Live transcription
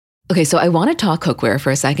Okay, so I want to talk cookware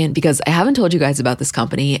for a second because I haven't told you guys about this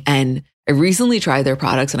company and I recently tried their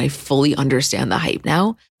products and I fully understand the hype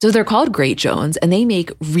now. So they're called Great Jones and they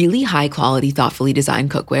make really high quality, thoughtfully designed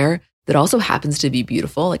cookware that also happens to be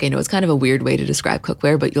beautiful. Like I know it's kind of a weird way to describe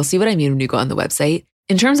cookware, but you'll see what I mean when you go on the website.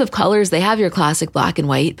 In terms of colors, they have your classic black and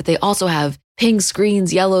white, but they also have pinks,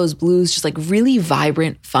 greens, yellows, blues, just like really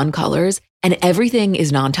vibrant, fun colors. And everything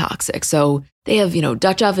is non-toxic. So they have,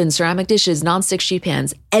 Dutch ovens, ceramic dishes, non-stick sheet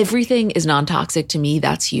pans. Everything is non-toxic to me.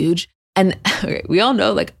 That's huge. And okay, we all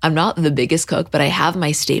know, like, I'm not the biggest cook, but I have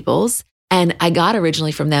my staples. And I got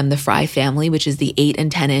originally from them the Fry family, which is the 8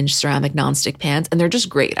 and 10-inch ceramic non-stick pans. And they're just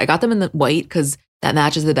great. I got them in the white because that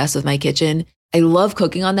matches the best with my kitchen. I love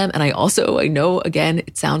cooking on them. And I know, again,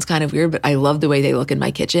 it sounds kind of weird, but I love the way they look in my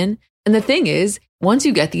kitchen. And the thing is, once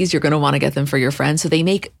you get these, you're going to want to get them for your friends. So they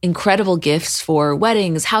make incredible gifts for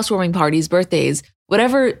weddings, housewarming parties, birthdays,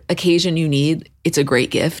 whatever occasion you need. It's a great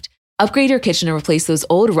gift. Upgrade your kitchen and replace those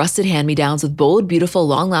old rusted hand-me-downs with bold, beautiful,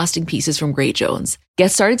 long-lasting pieces from Great Jones.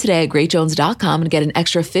 Get started today at greatjones.com and get an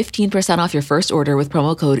extra 15% off your first order with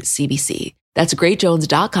promo code CBC. That's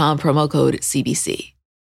greatjones.com, promo code CBC.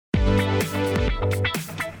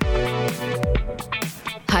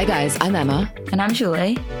 Hi guys, I'm Emma. And I'm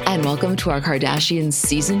Julie. And welcome to our Kardashians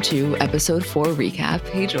Season 2, Episode 4 recap.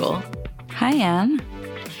 Hey, Jewel. Hi, Em.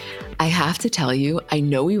 I have to tell you, I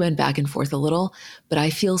know we went back and forth a little, but I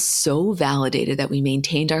feel so validated that we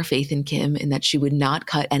maintained our faith in Kim and that she would not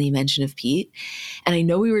cut any mention of Pete. And I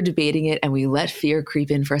know we were debating it and we let fear creep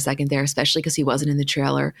in for a second there, especially because he wasn't in the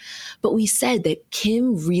trailer. But we said that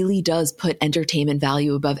Kim really does put entertainment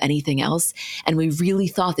value above anything else. And we really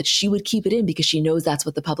thought that she would keep it in because she knows that's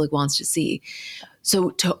what the public wants to see.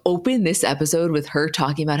 So to open this episode with her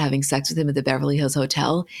talking about having sex with him at the Beverly Hills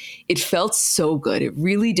Hotel, it felt so good. It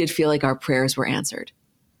really did feel like our prayers were answered.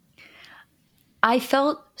 I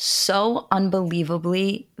felt so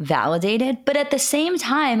unbelievably validated, but at the same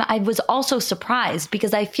time, I was also surprised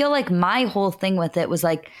because I feel like my whole thing with it was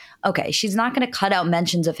like, okay, she's not going to cut out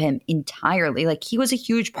mentions of him entirely. Like he was a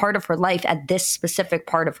huge part of her life at this specific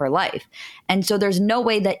part of her life. And so there's no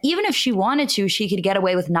way that even if she wanted to, she could get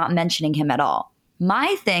away with not mentioning him at all.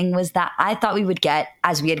 My thing was that I thought we would get,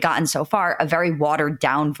 as we had gotten so far, a very watered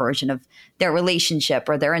down version of their relationship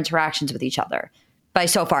or their interactions with each other. By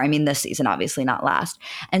so far, I mean this season, obviously not last.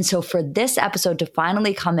 And so for this episode to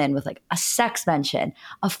finally come in with like a sex mention,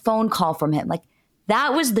 a phone call from him, like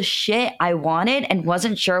that was the shit I wanted and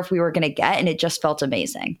wasn't sure if we were going to get. And it just felt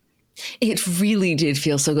amazing. It really did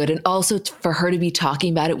feel so good. And also for her to be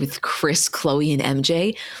talking about it with Chris, Chloe, and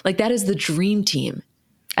MJ, like that is the dream team.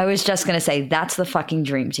 I was just going to say, that's the fucking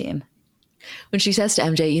dream team. When she says to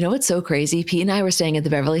MJ, you know what's so crazy? Pete and I were staying at the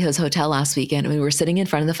Beverly Hills Hotel last weekend and we were sitting in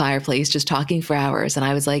front of the fireplace just talking for hours. And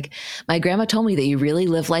I was like, my grandma told me that you really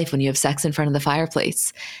live life when you have sex in front of the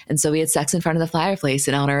fireplace. And so we had sex in front of the fireplace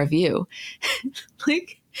in honor of you.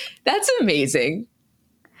 Like, that's amazing.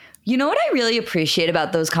 You know what I really appreciate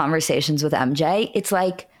about those conversations with MJ? It's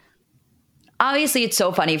like, obviously it's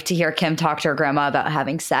so funny to hear Kim talk to her grandma about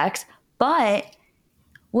having sex, but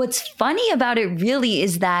what's funny about it really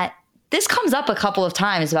is that this comes up a couple of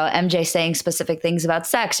times about MJ saying specific things about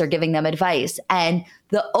sex or giving them advice. And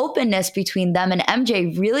the openness between them and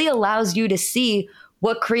MJ really allows you to see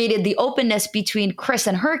what created the openness between Chris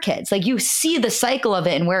and her kids. Like you see the cycle of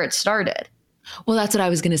it and where it started. Well, that's what I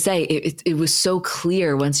was going to say. It was so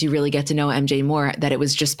clear once you really get to know MJ more that it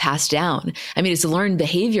was just passed down. I mean, it's learned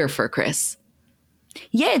behavior for Chris.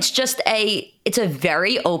 Yeah, it's a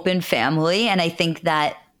very open family. And I think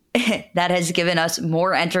that that has given us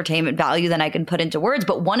more entertainment value than I can put into words.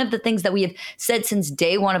 But one of the things that we have said since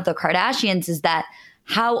day one of the Kardashians is that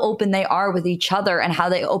how open they are with each other and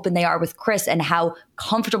how open they are with Chris and how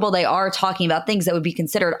comfortable they are talking about things that would be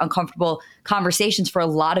considered uncomfortable conversations for a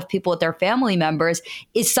lot of people with their family members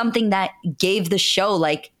is something that gave the show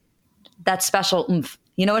like that special oomph.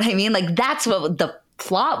 You know what I mean? Like that's what the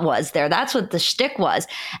plot was there. That's what the shtick was.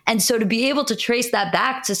 And so to be able to trace that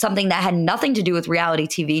back to something that had nothing to do with reality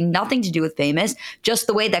TV, nothing to do with Famous, just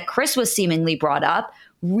the way that Chris was seemingly brought up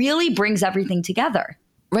really brings everything together.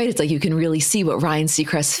 Right. It's like you can really see what Ryan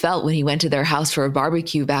Seacrest felt when he went to their house for a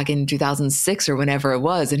barbecue back in 2006 or whenever it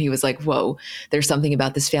was. And he was like, whoa, there's something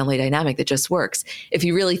about this family dynamic that just works. If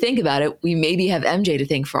you really think about it, we maybe have MJ to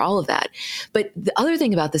thank for all of that. But the other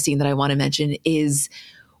thing about the scene that I want to mention is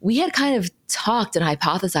we had kind of talked and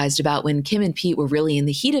hypothesized about when Kim and Pete were really in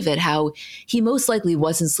the heat of it, how he most likely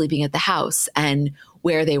wasn't sleeping at the house. And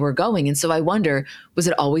where they were going. And so I wonder, was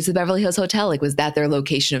it always the Beverly Hills Hotel? Like, was that their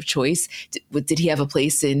location of choice? Did he have a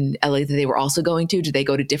place in LA that they were also going to? Did they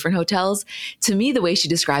go to different hotels? To me, the way she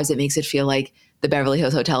describes it makes it feel like the Beverly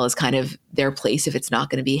Hills Hotel is kind of their place if it's not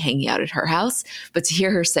going to be hanging out at her house. But to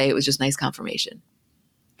hear her say it was just nice confirmation.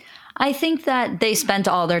 I think that they spent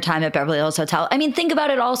all their time at Beverly Hills Hotel. I mean, think about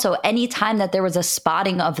it also. Any time that there was a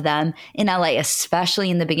spotting of them in LA, especially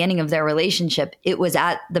in the beginning of their relationship, it was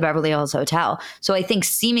at the Beverly Hills Hotel. So I think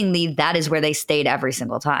seemingly that is where they stayed every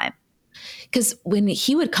single time. Because when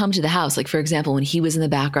he would come to the house, like, for example, when he was in the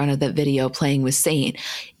background of that video playing with Saint,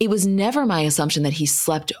 it was never my assumption that he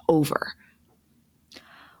slept over.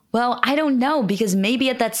 Well, I don't know, because maybe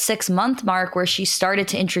at that 6-month mark where she started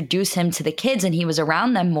to introduce him to the kids and he was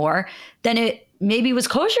around them more, then it maybe was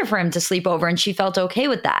kosher for him to sleep over and she felt okay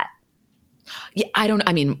with that. Yeah,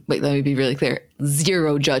 wait, let me be really clear.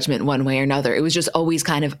 Zero judgment one way or another. It was just always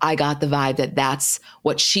kind of, I got the vibe that that's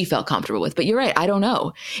what she felt comfortable with. But you're right. I don't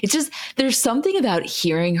know. It's just, there's something about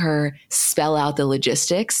hearing her spell out the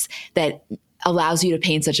logistics that allows you to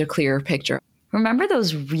paint such a clearer picture. Remember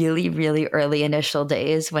those really, really early initial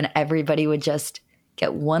days when everybody would just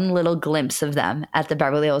get one little glimpse of them at the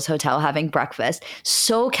Beverly Hills Hotel having breakfast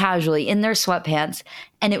so casually in their sweatpants?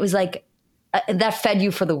 And it was like, that fed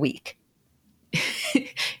you for the week.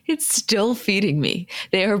 It's still feeding me.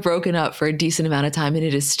 They are broken up for a decent amount of time and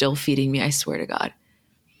it is still feeding me. I swear to God.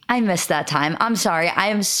 I missed that time. I'm sorry. I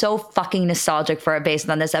am so fucking nostalgic for it based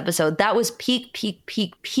on this episode. That was peak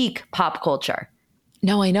pop culture.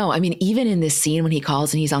 No, I know. I mean, even in this scene when he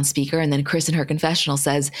calls and he's on speaker and then Chris in her confessional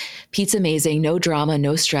says, Pete's amazing, no drama,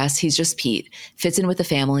 no stress. He's just Pete. Fits in with the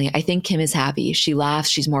family. I think Kim is happy. She laughs.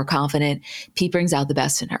 She's more confident. Pete brings out the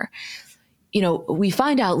best in her. You know, we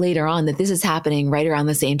find out later on that this is happening right around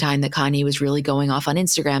the same time that Kanye was really going off on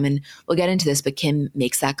Instagram. And we'll get into this, but Kim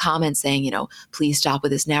makes that comment saying, you know, please stop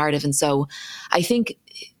with this narrative. And so I think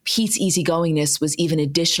Pete's easygoingness was even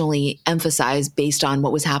additionally emphasized based on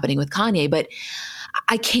what was happening with Kanye. But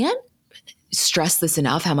I can't stress this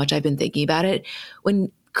enough, how much I've been thinking about it. When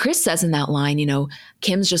Chris says in that line, you know,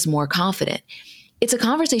 Kim's just more confident. It's a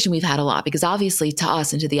conversation we've had a lot because obviously to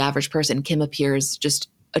us and to the average person, Kim appears just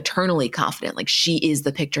eternally confident. Like she is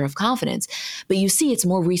the picture of confidence. But you see, it's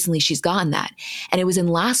more recently she's gotten that. And it was in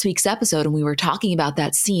last week's episode and we were talking about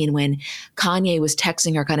that scene when Kanye was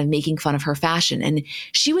texting her, kind of making fun of her fashion. And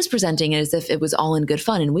she was presenting it as if it was all in good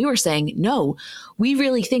fun. And we were saying, no, we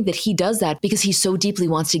really think that he does that because he so deeply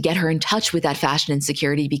wants to get her in touch with that fashion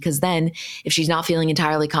insecurity, because then if she's not feeling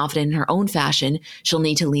entirely confident in her own fashion, she'll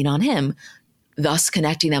need to lean on him, thus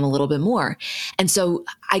connecting them a little bit more. And so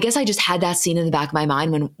I guess I just had that scene in the back of my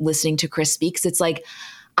mind when listening to Chris speak. It's like,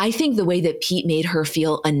 I think the way that Pete made her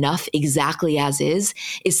feel enough exactly as is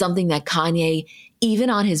something that Kanye, even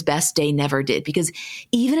on his best day, never did. Because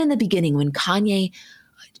even in the beginning, when Kanye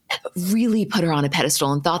really put her on a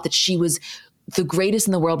pedestal and thought that she was the greatest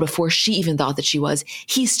in the world before she even thought that she was,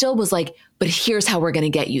 he still was like, but here's how we're going to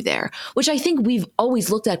get you there, which I think we've always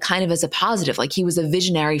looked at kind of as a positive. Like he was a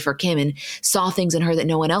visionary for Kim and saw things in her that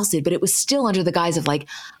no one else did, but it was still under the guise of like,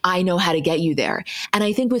 I know how to get you there. And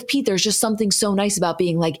I think with Pete, there's just something so nice about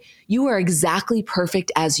being like, you are exactly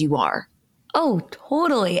perfect as you are. Oh,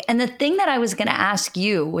 totally. And the thing that I was going to ask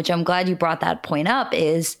you, which I'm glad you brought that point up,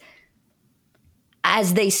 is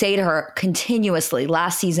as they say to her continuously,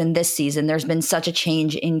 last season, this season, there's been such a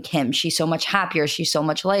change in Kim. She's so much happier. She's so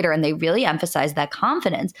much lighter. And they really emphasize that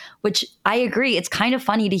confidence, which I agree. It's kind of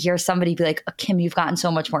funny to hear somebody be like, oh, Kim, you've gotten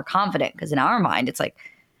so much more confident. Because in our mind, it's like,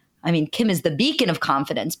 I mean, Kim is the beacon of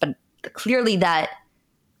confidence, but clearly that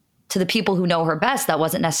to the people who know her best, that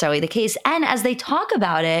wasn't necessarily the case. And as they talk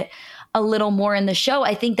about it a little more in the show,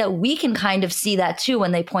 I think that we can kind of see that too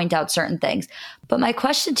when they point out certain things. But my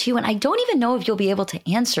question to you, and I don't even know if you'll be able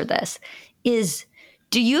to answer this, is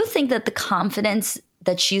do you think that the confidence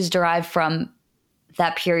that she's derived from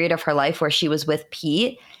that period of her life where she was with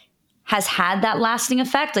Pete has had that lasting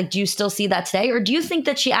effect? Like, do you still see that today? Or do you think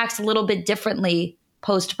that she acts a little bit differently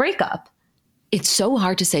post-breakup? It's so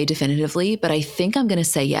hard to say definitively, but I think I'm going to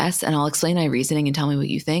say yes, and I'll explain my reasoning and tell me what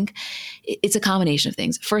you think. It's a combination of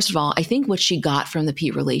things. First of all, I think what she got from the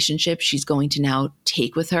Pete relationship, she's going to now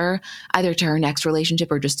take with her, either to her next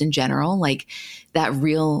relationship or just in general. Like that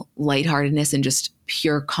real lightheartedness and just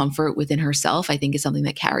pure comfort within herself, I think is something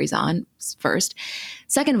that carries on first.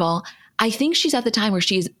 Second of all, I think she's at the time where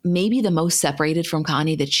she is maybe the most separated from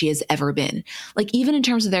Kanye that she has ever been. Like even in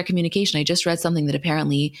terms of their communication, I just read something that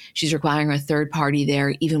apparently she's requiring a third party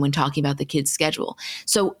there, even when talking about the kids' schedule.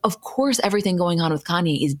 So of course, everything going on with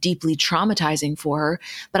Kanye is deeply traumatizing for her.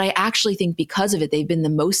 But I actually think because of it, they've been the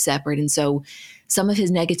most separate. And so some of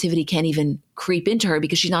his negativity can't even creep into her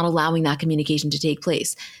because she's not allowing that communication to take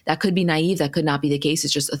place. That could be naive. That could not be the case.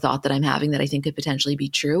 It's just a thought that I'm having that I think could potentially be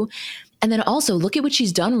true. And then also look at what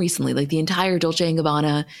she's done recently, like the entire Dolce &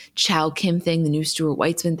 Gabbana Chow Kim thing, the new Stuart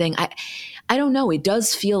Weitzman thing. I don't know. It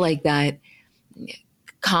does feel like that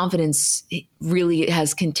confidence really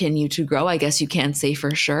has continued to grow. I guess you can't say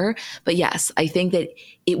for sure. But yes, I think that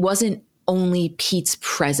it wasn't only Pete's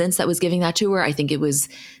presence that was giving that to her. I think it was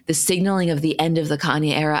the signaling of the end of the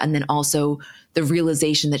Kanye era, and then also the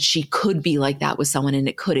realization that she could be like that with someone and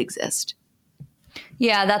it could exist.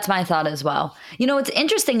 Yeah, that's my thought as well. You know, it's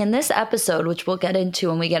interesting in this episode, which we'll get into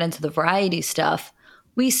when we get into the variety stuff,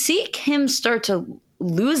 we see Kim start to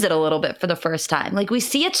lose it a little bit for the first time. Like we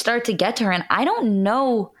see it start to get to her, and I don't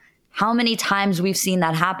know how many times we've seen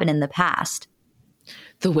that happen in the past.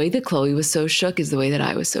 The way that Khloe was so shook is the way that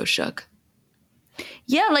I was so shook.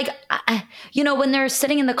 Yeah, like, when they're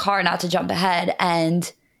sitting in the car, not to jump ahead,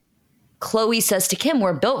 and Khloe says to Kim,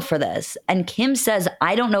 we're built for this. And Kim says,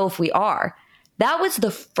 I don't know if we are. That was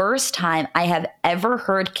the first time I have ever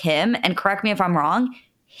heard Kim, and correct me if I'm wrong,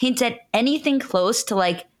 hint at anything close to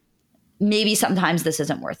like, maybe sometimes this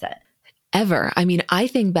isn't worth it. Ever. I mean, I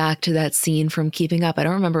think back to that scene from Keeping Up. I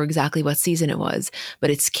don't remember exactly what season it was, but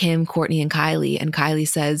it's Kim, Kourtney, and Kylie. And Kylie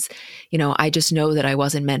says, I just know that I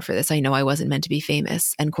wasn't meant for this. I know I wasn't meant to be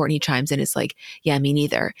famous. And Kourtney chimes in, it's like, yeah, me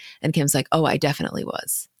neither. And Kim's like, oh, I definitely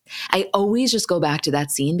was. I always just go back to that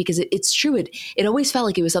scene because it's true. It always felt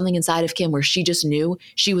like it was something inside of Kim where she just knew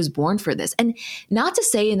she was born for this. And not to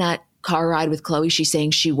say in that car ride with Khloe, she's saying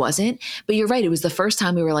she wasn't, but you're right. It was the first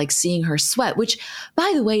time we were like seeing her sweat, which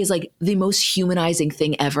by the way is like the most humanizing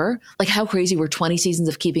thing ever. Like how crazy we're 20 seasons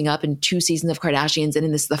of Keeping Up and 2 seasons of Kardashians.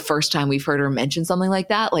 And this is the first time we've heard her mention something like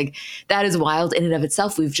that. Like that is wild in and of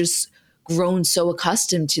itself. We've just grown so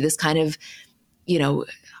accustomed to this kind of,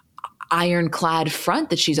 ironclad front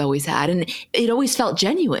that she's always had. And it always felt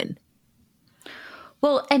genuine.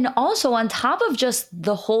 Well, and also on top of just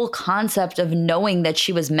the whole concept of knowing that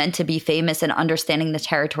she was meant to be famous and understanding the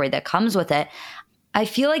territory that comes with it, I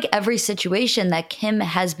feel like every situation that Kim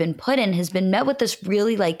has been put in has been met with this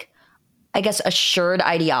really assured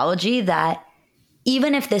ideology that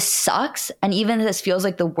even if this sucks and even if this feels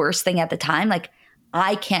like the worst thing at the time, like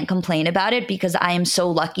I can't complain about it because I am so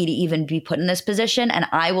lucky to even be put in this position, and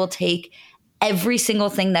I will take every single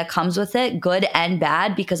thing that comes with it, good and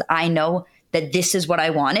bad, because I know that this is what I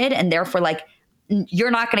wanted. And therefore, like, you're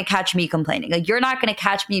not going to catch me complaining. Like, you're not going to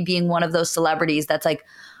catch me being one of those celebrities that's like,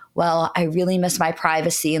 well, I really miss my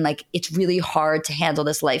privacy. And like, it's really hard to handle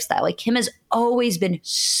this lifestyle. Like Kim has always been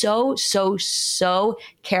so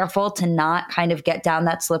careful to not kind of get down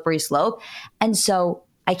that slippery slope. And so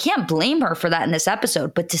I can't blame her for that in this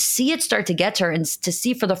episode, but to see it start to get to her and to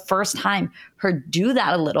see for the first time her do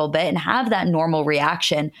that a little bit and have that normal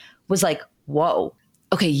reaction was like, whoa.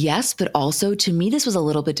 Okay, yes, but also to me, this was a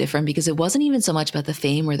little bit different because it wasn't even so much about the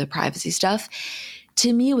fame or the privacy stuff.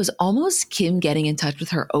 To me, it was almost Kim getting in touch with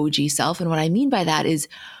her OG self. And what I mean by that is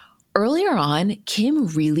earlier on, Kim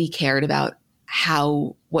really cared about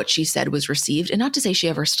how what she said was received. And not to say she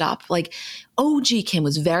ever stopped. Like OG Kim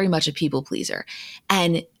was very much a people pleaser.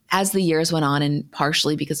 And as the years went on, and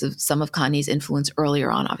partially because of some of Kanye's influence earlier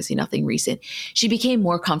on, obviously nothing recent, she became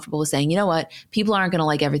more comfortable with saying, you know what, people aren't going to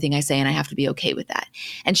like everything I say and I have to be okay with that.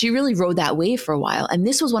 And she really rode that wave for a while. And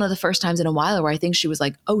this was one of the first times in a while where I think she was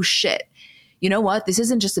like, oh shit, you know what? This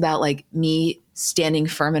isn't just about like me standing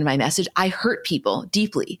firm in my message. I hurt people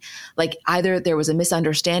deeply. Like either there was a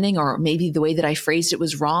misunderstanding or maybe the way that I phrased it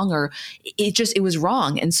was wrong, or it was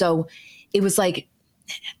wrong. And so it was like,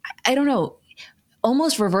 I don't know,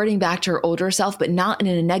 almost reverting back to her older self, but not in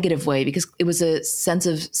a negative way, because it was a sense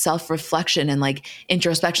of self-reflection and like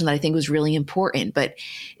introspection that I think was really important. But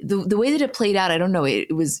the way that it played out, I don't know,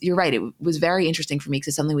 it was, you're right, it was very interesting for me because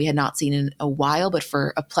it's something we had not seen in a while, but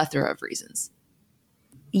for a plethora of reasons.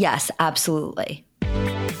 Yes, absolutely.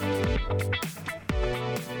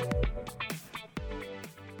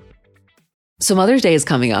 So Mother's Day is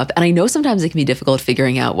coming up, and I know sometimes it can be difficult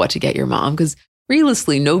figuring out what to get your mom because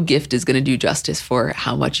realistically, no gift is going to do justice for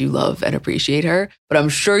how much you love and appreciate her. But I'm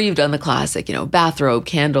sure you've done the classic, bathrobe,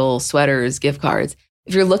 candle, sweaters, gift cards.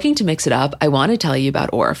 If you're looking to mix it up, I want to tell you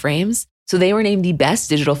about Aura Frames. So they were named the best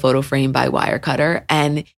digital photo frame by Wirecutter.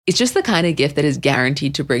 And it's just the kind of gift that is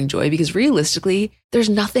guaranteed to bring joy because realistically, there's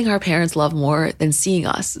nothing our parents love more than seeing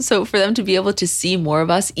us. So for them to be able to see more of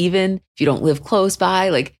us, even if you don't live close by,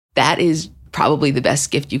 like that is probably the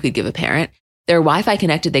best gift you could give a parent. They're Wi-Fi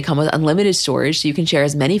connected. They come with unlimited storage, so you can share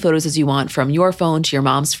as many photos as you want from your phone to your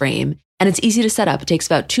mom's frame. And it's easy to set up. It takes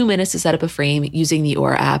about 2 minutes to set up a frame using the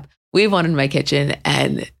Aura app. We have one in my kitchen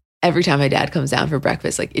and every time my dad comes down for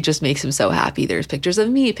breakfast, like it just makes him so happy. There's pictures of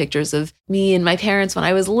me and my parents when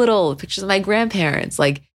I was little, pictures of my grandparents.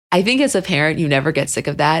 Like I think as a parent, you never get sick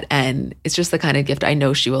of that. And it's just the kind of gift I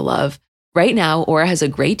know she will love. Right now, Aura has a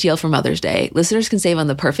great deal for Mother's Day. Listeners can save on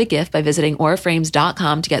the perfect gift by visiting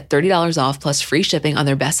auraframes.com to get $30 off plus free shipping on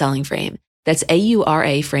their best-selling frame. That's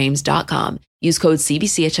AURAframes.com. Use code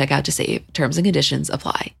CBC at checkout to save. Terms and conditions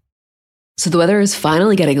apply. So the weather is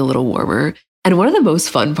finally getting a little warmer. And one of the most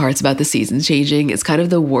fun parts about the seasons changing is kind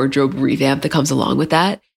of the wardrobe revamp that comes along with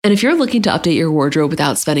that. And if you're looking to update your wardrobe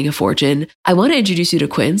without spending a fortune, I want to introduce you to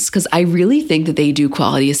Quince because I really think that they do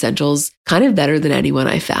quality essentials kind of better than anyone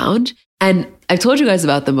I found. And I've told you guys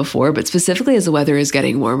about them before, but specifically as the weather is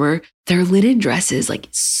getting warmer, their linen dresses, like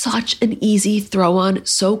such an easy throw on,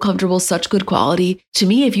 so comfortable, such good quality. To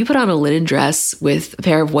me, if you put on a linen dress with a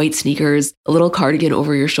pair of white sneakers, a little cardigan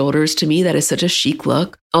over your shoulders, to me, that is such a chic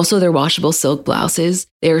look. Also, their washable silk blouses,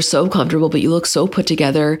 they are so comfortable, but you look so put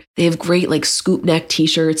together. They have great like scoop neck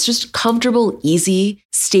t-shirts, just comfortable, easy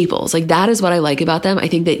staples. Like that is what I like about them. I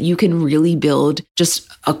think that you can really build just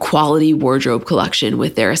a quality wardrobe collection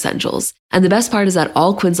with their essentials. And the best part is that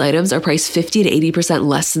all Quince items are priced 50 to 80%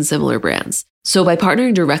 less than similar brands. So by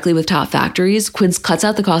partnering directly with top factories, Quince cuts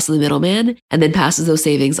out the cost of the middleman and then passes those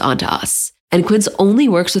savings on to us. And Quince only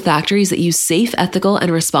works with factories that use safe, ethical,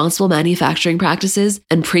 and responsible manufacturing practices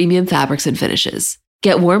and premium fabrics and finishes.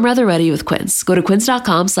 Get warm weather ready with Quince. Go to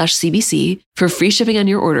quince.com/CBC for free shipping on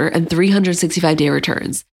your order and 365-day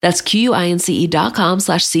returns. That's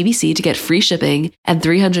QUINCE.com/CBC to get free shipping and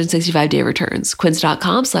 365-day returns.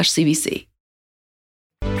 Quince.com/CBC.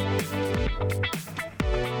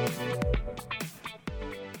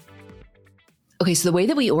 Okay, so the way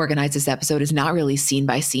that we organize this episode is not really scene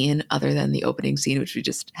by scene other than the opening scene, which we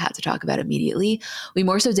just had to talk about immediately. We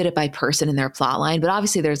more so did it by person in their plot line, but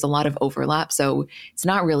obviously there's a lot of overlap, so it's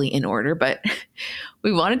not really in order. But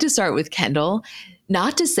we wanted to start with Kendall.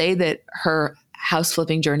 Not to say that her house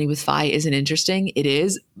flipping journey with Fi isn't interesting. It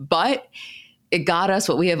is, but it got us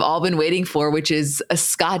what we have all been waiting for, which is a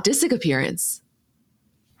Scott Disick appearance.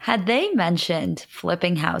 Had they mentioned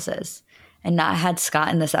flipping houses and not had Scott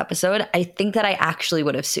in this episode, I think that I actually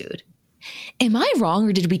would have sued. Am I wrong,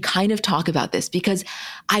 or did we kind of talk about this? Because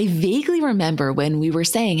I vaguely remember when we were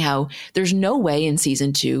saying how there's no way in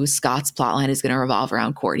season 2 Scott's plotline is going to revolve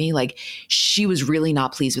around Courtney. Like, she was really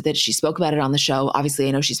not pleased with it. She spoke about it on the show. Obviously,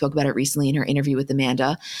 I know she spoke about it recently in her interview with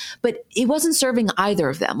Amanda, but it wasn't serving either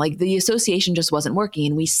of them. Like, the association just wasn't working.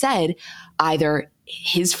 And we said either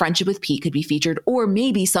his friendship with Pete could be featured, or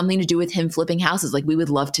maybe something to do with him flipping houses. Like, we would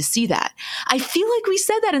love to see that. I feel like we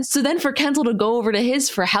said that. And so then for Kendall to go over to his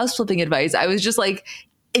for house flipping advice, I was just like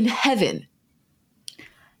in heaven.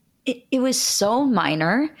 It was so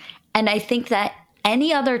minor. And I think that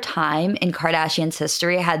any other time in Kardashians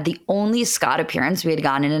history, had the only Scott appearance we had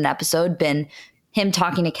gotten in an episode been him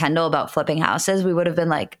talking to Kendall about flipping houses, we would have been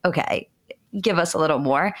like, okay, give us a little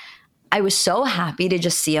more. I was so happy to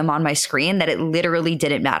just see him on my screen that it literally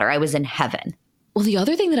didn't matter. I was in heaven. Well, the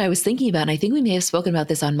other thing that I was thinking about, and I think we may have spoken about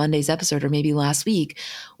this on Monday's episode or maybe last week,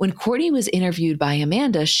 when Courtney was interviewed by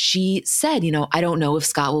Amanda, she said, I don't know if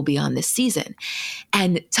Scott will be on this season.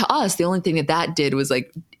 And to us, the only thing that did was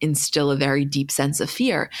like instill a very deep sense of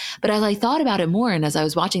fear. But as I thought about it more, and as I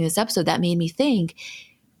was watching this episode, that made me think,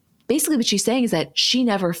 basically what she's saying is that she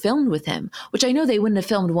never filmed with him, which I know they wouldn't have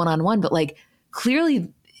filmed one-on-one, but like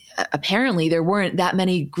clearly, apparently there weren't that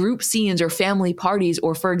many group scenes or family parties,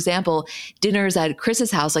 or for example, dinners at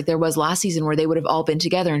Chris's house like there was last season where they would have all been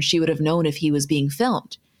together and she would have known if he was being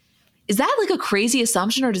filmed. Is that like a crazy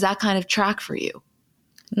assumption, or does that kind of track for you?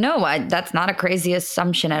 No, that's not a crazy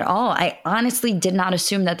assumption at all. I honestly did not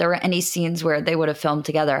assume that there were any scenes where they would have filmed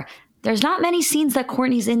together. There's not many scenes that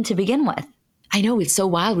Courtney's in to begin with. I know, it's so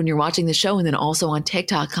wild when you're watching the show and then also on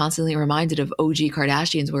TikTok constantly reminded of OG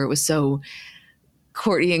Kardashians where it was so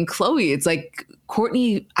Kourtney and Khloe. It's like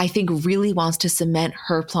Kourtney, I think, really wants to cement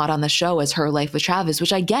her plot on the show as her life with Travis,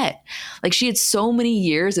 which I get. Like, she had so many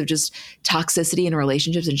years of just toxicity in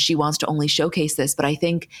relationships and she wants to only showcase this. But I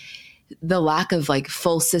think the lack of like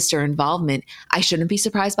full sister involvement, I shouldn't be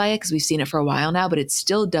surprised by it because we've seen it for a while now, but it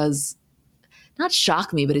still does not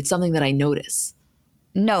shock me, but it's something that I notice.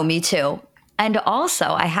 No, me too. And also,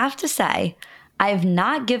 I have to say, I've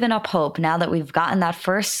not given up hope now that we've gotten that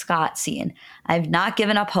first Scott scene. I've not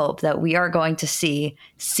given up hope that we are going to see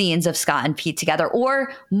scenes of Scott and Pete together,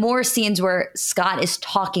 or more scenes where Scott is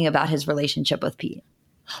talking about his relationship with Pete.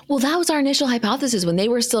 Well, that was our initial hypothesis. When they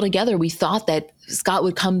were still together, we thought that Scott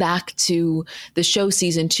would come back to the show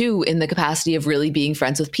season 2 in the capacity of really being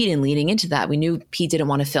friends with Pete and leaning into that. We knew Pete didn't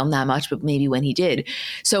want to film that much, but maybe when he did.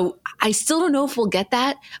 So I still don't know if we'll get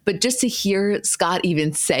that. But just to hear Scott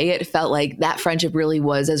even say it felt like that friendship really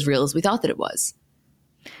was as real as we thought that it was.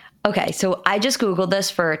 Okay, so I just Googled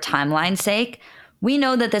this for timeline's sake. We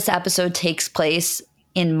know that this episode takes place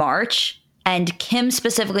in March, and Kim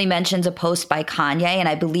specifically mentions a post by Kanye, and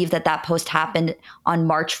I believe that that post happened on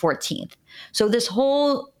March 14th. So this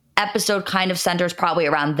whole episode kind of centers probably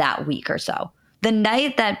around that week or so. The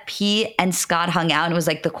night that Pete and Scott hung out, and it was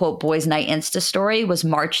like the quote boys night Insta story, was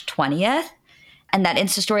March 20th. And that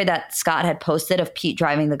Insta story that Scott had posted of Pete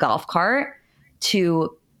driving the golf cart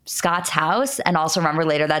to Scott's house, and also remember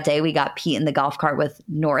later that day we got Pete in the golf cart with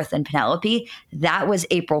North and Penelope, that was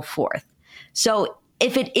April 4th. So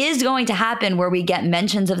if it is going to happen where we get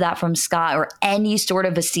mentions of that from Scott or any sort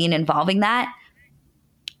of a scene involving that,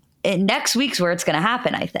 next week's where it's going to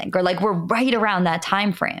happen, I think, or like we're right around that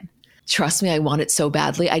time frame. Trust me, I want it so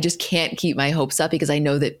badly. I just can't keep my hopes up because I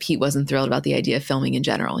know that Pete wasn't thrilled about the idea of filming in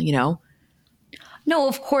general, you know? No,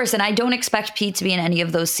 of course. And I don't expect Pete to be in any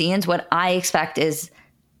of those scenes. What I expect is,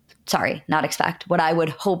 what I would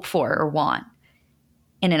hope for or want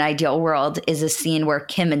in an ideal world is a scene where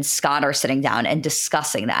Kim and Scott are sitting down and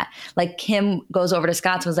discussing that. Like Kim goes over to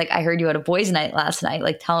Scott's and was like, I heard you at a boys' night last night,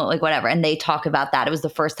 like tell like whatever. And they talk about that. It was the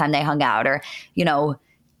first time they hung out, or, you know,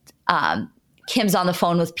 Kim's on the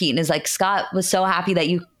phone with Pete and is like, Scott was so happy that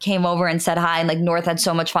you came over and said hi. And like North had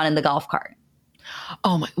so much fun in the golf cart.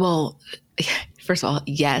 Oh my, well, first of all,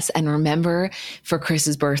 yes. And remember for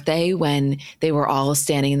Chris's birthday when they were all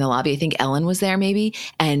standing in the lobby, I think Ellen was there maybe,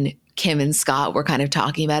 and Kim and Scott were kind of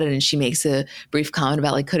talking about it. And she makes a brief comment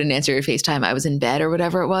about like, couldn't answer your FaceTime. I was in bed or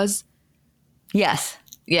whatever it was. Yes.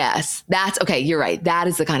 Yes. That's okay. You're right. That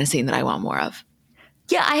is the kind of scene that I want more of.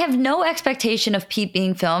 Yeah, I have no expectation of Pete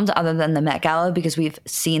being filmed other than the Met Gala because we've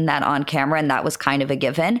seen that on camera and that was kind of a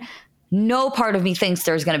given. No part of me thinks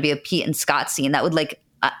there's going to be a Pete and Scott scene that would like,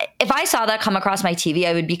 if I saw that come across my TV,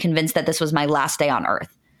 I would be convinced that this was my last day on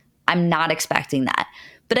earth. I'm not expecting that.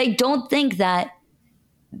 But I don't think that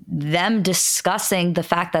them discussing the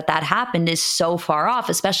fact that that happened is so far off,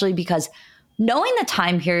 especially because knowing the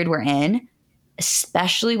time period we're in,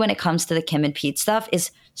 especially when it comes to the Kim and Pete stuff,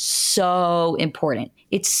 is so important.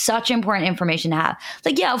 It's such important information to have.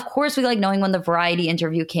 Like, yeah, of course we like knowing when the Variety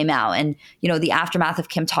interview came out and, you know, the aftermath of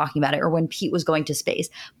Kim talking about it or when Pete was going to space.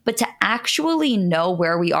 But to actually know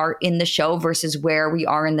where we are in the show versus where we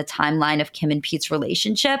are in the timeline of Kim and Pete's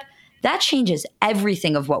relationship, that changes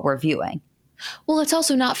everything of what we're viewing. Well, let's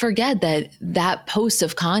also not forget that that post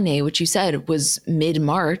of Kanye, which you said was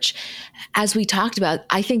mid-March, as we talked about,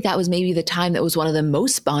 I think that was maybe the time that was one of the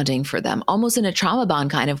most bonding for them, almost in a trauma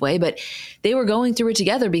bond kind of way. But they were going through it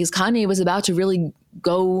together because Kanye was about to really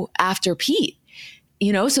go after Pete.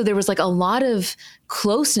 You know, so there was like a lot of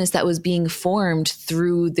closeness that was being formed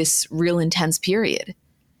through this real intense period.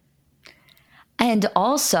 And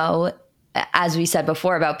also, as we said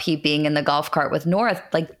before about Pete being in the golf cart with North,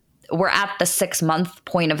 like, we're at the 6-month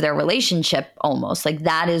point of their relationship almost. Like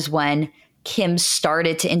that is when Kim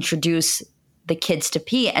started to introduce the kids to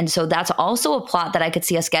Pete. And so that's also a plot that I could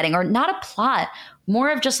see us getting, or not a plot, more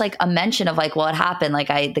of just like a mention of like, well, it happened. Like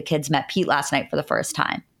the kids met Pete last night for the first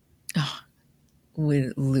time. Oh,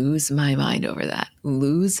 would lose my mind over that.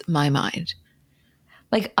 Lose my mind.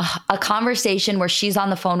 Like a conversation where she's on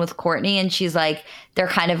the phone with Courtney and she's like, they're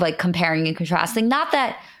kind of like comparing and contrasting. Not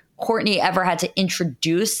that Courtney ever had to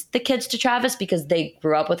introduce the kids to Travis because they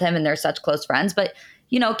grew up with him and they're such close friends. But,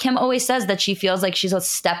 you know, Kim always says that she feels like she's a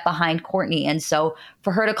step behind Courtney. And so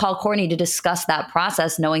for her to call Courtney to discuss that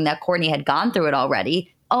process, knowing that Courtney had gone through it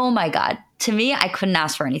already, oh my God. To me, I couldn't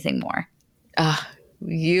ask for anything more.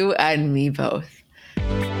 You and me both.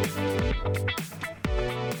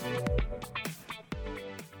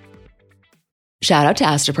 Shout out to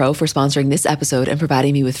Astapro for sponsoring this episode and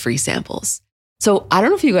providing me with free samples. So I don't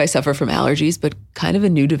know if you guys suffer from allergies, but kind of a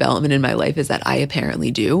new development in my life is that I apparently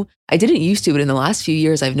do. I didn't used to, but in the last few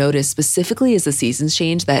years, I've noticed specifically as the seasons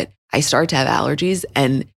change that I start to have allergies.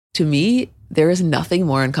 And to me, there is nothing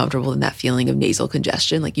more uncomfortable than that feeling of nasal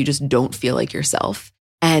congestion. Like you just don't feel like yourself.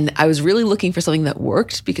 And I was really looking for something that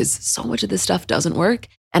worked because so much of this stuff doesn't work.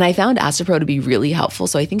 And I found Astapro to be really helpful.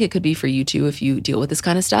 So I think it could be for you too if you deal with this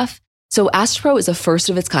kind of stuff. So Astapro is a first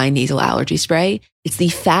of its kind nasal allergy spray. It's the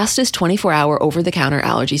fastest 24-hour over-the-counter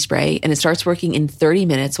allergy spray, and it starts working in 30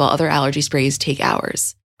 minutes while other allergy sprays take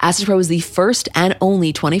hours. Astapro is the first and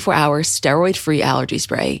only 24-hour steroid-free allergy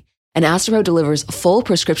spray, and Astapro delivers full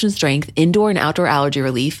prescription strength indoor and outdoor allergy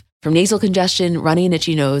relief from nasal congestion, runny and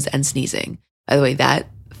itchy nose, and sneezing. By the way, that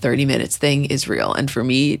 30 minutes thing is real. And for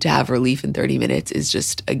me to have relief in 30 minutes is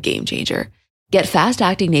just a game changer. Get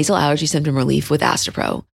fast-acting nasal allergy symptom relief with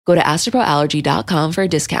Astepro. Go to asteproallergy.com for a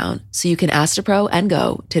discount so you can Astepro and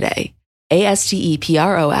go today.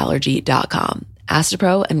 ASTEPRO allergy.com.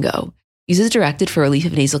 Astepro and go. Use as directed for relief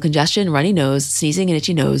of nasal congestion, runny nose, sneezing, and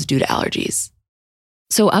itchy nose due to allergies.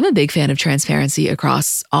 So I'm a big fan of transparency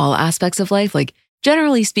across all aspects of life. Like,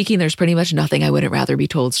 generally speaking, there's pretty much nothing I wouldn't rather be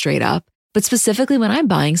told straight up. But specifically when I'm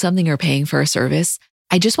buying something or paying for a service,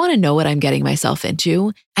 I just want to know what I'm getting myself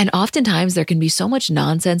into. And oftentimes there can be so much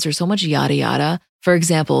nonsense or so much yada yada. For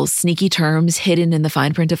example, sneaky terms hidden in the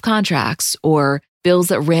fine print of contracts, or bills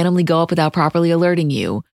that randomly go up without properly alerting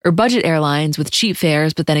you, or budget airlines with cheap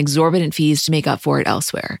fares but then exorbitant fees to make up for it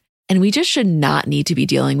elsewhere. And we just should not need to be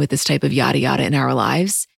dealing with this type of yada yada in our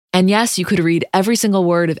lives. And yes, you could read every single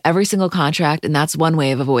word of every single contract, and that's one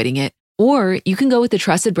way of avoiding it. Or you can go with a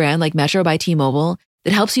trusted brand like Metro by T-Mobile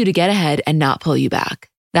that helps you to get ahead and not pull you back.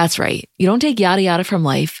 That's right. You don't take yada yada from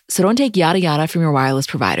life, so don't take yada yada from your wireless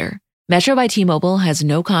provider. Metro by T-Mobile has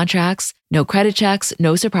no contracts, no credit checks,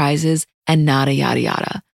 no surprises, and nada yada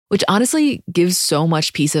yada, which honestly gives so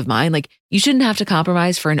much peace of mind. Like, you shouldn't have to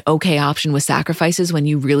compromise for an okay option with sacrifices when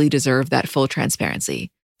you really deserve that full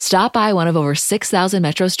transparency. Stop by one of over 6,000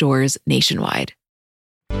 Metro stores nationwide.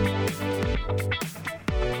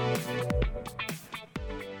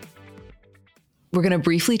 We're going to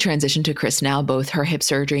briefly transition to Kris now, both her hip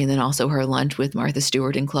surgery and then also her lunch with Martha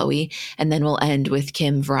Stewart and Khloe. And then we'll end with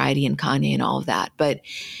Kim, Variety, and Kanye and all of that. But,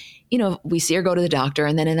 you know, we see her go to the doctor.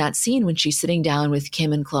 And then in that scene when she's sitting down with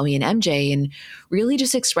Kim and Khloe and MJ and really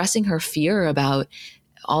just expressing her fear about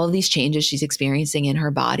all of these changes she's experiencing in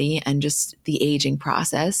her body and just the aging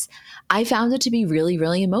process, I found it to be really,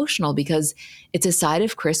 really emotional because it's a side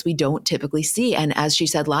of Kris we don't typically see. And as she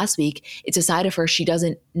said last week, it's a side of her she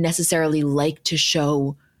doesn't necessarily like to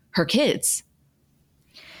show her kids.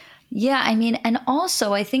 Yeah, I mean, and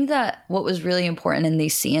also I think that what was really important in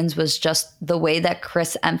these scenes was just the way that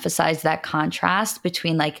Kris emphasized that contrast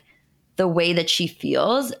between like the way that she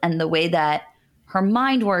feels and the way that her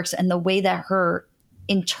mind works and the way that her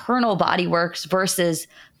internal body works versus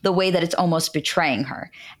the way that it's almost betraying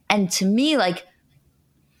her. And to me, like,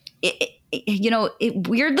 it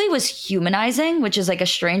weirdly was humanizing, which is like a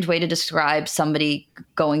strange way to describe somebody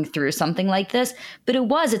going through something like this. But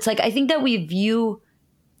it's like, I think that we view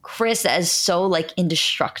Kris as so like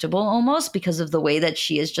indestructible almost because of the way that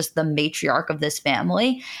she is just the matriarch of this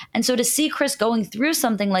family. And so to see Kris going through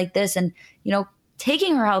something like this and, you know,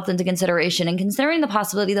 taking her health into consideration and considering the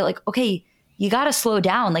possibility that like, okay, you got to slow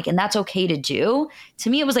down, like, and that's okay to do.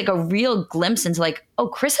 To me, it was like a real glimpse into like, oh,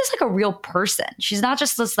 Kris is like a real person. She's not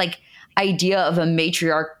just this like idea of a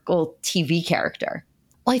matriarchal TV character.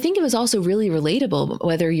 Well, I think it was also really relatable,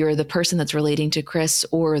 whether you're the person that's relating to Kris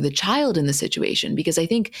or the child in the situation, because I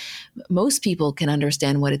think most people can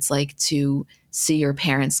understand what it's like to see your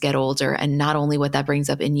parents get older and not only what that brings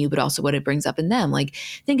up in you, but also what it brings up in them. Like,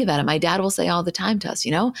 think about it. My dad will say all the time to us,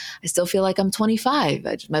 you know, I still feel like I'm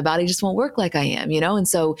 25. My body just won't work like I am, you know? And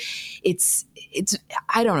so it's,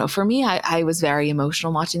 I don't know. For me, I was very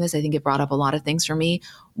emotional watching this. I think it brought up a lot of things for me.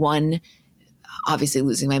 One, obviously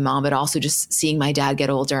losing my mom, but also just seeing my dad get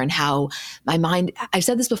older and how my mind, I've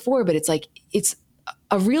said this before, but it's like, it's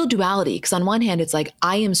a real duality. Because on one hand, it's like,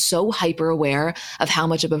 I am so hyper aware of how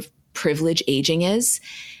much of a privilege aging is.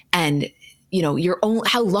 And, you know,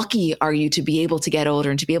 how lucky are you to be able to get older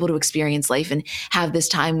and to be able to experience life and have this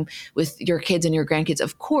time with your kids and your grandkids,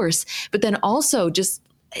 of course. But then also just,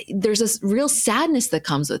 there's this real sadness that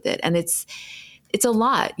comes with it. And it's a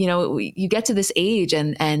lot, you know, you get to this age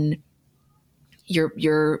and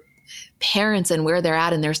your parents and where they're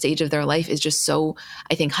at in their stage of their life is just so,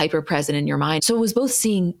 I think, hyper present in your mind. So it was both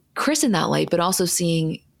seeing Kris in that light, but also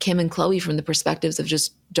seeing Kim and Khloe from the perspectives of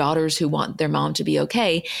just daughters who want their mom to be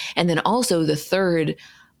okay. And then also the third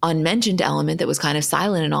unmentioned element that was kind of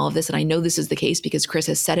silent in all of this. And I know this is the case because Kris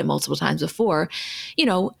has said it multiple times before, you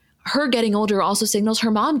know, her getting older also signals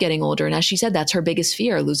her mom getting older. And as she said, that's her biggest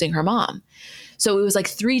fear, losing her mom. So it was like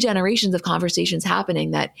 3 generations of conversations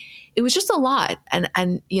happening that it was just a lot.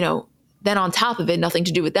 And, you know, then on top of it, nothing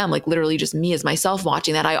to do with them, like literally just me as myself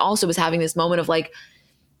watching that. I also was having this moment of like,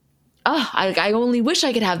 oh, I only wish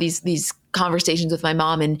I could have these conversations with my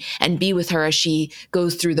mom and be with her as she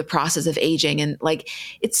goes through the process of aging. And like,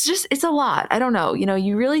 it's a lot. I don't know. You know,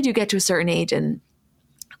 you really do get to a certain age and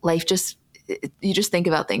life you just think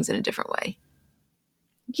about things in a different way.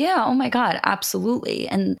 Yeah. Oh my God. Absolutely.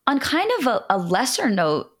 And on kind of a lesser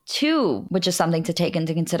note, too, which is something to take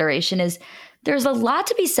into consideration, is there's a lot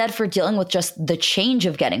to be said for dealing with just the change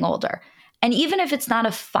of getting older. And even if it's not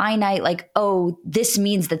a finite, like, oh, this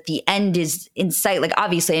means that the end is in sight. Like,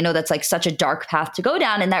 obviously, I know that's like such a dark path to go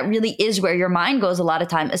down. And that really is where your mind goes a lot of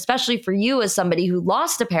time, especially for you as somebody who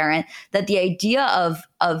lost a parent, that the idea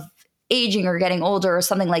of aging or getting older or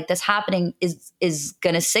something like this happening is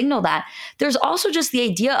going to signal that. There's also just the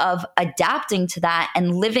idea of adapting to that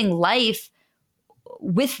and living life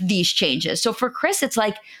with these changes. So for Kris, it's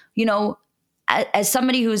like, as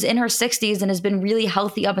somebody who's in her 60s and has been really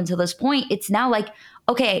healthy up until this point, it's now like,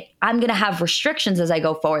 okay, I'm going to have restrictions as I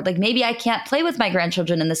go forward. Like maybe I can't play with my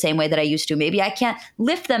grandchildren in the same way that I used to. Maybe I can't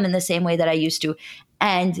lift them in the same way that I used to.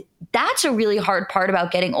 And that's a really hard part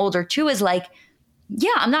about getting older too, is like,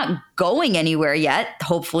 yeah, I'm not going anywhere yet,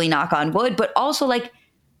 hopefully knock on wood, but also like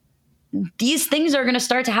these things are going to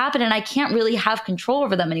start to happen and I can't really have control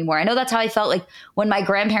over them anymore. I know that's how I felt like when my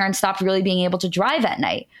grandparents stopped really being able to drive at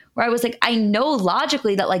night, where I was like, I know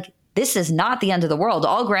logically that like, this is not the end of the world.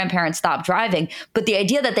 All grandparents stopped driving. But the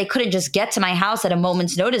idea that they couldn't just get to my house at a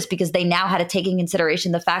moment's notice because they now had to take in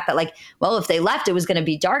consideration the fact that like, well, if they left, it was going to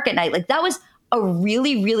be dark at night. Like that was a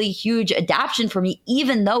really, really huge adaptation for me,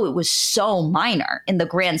 even though it was so minor in the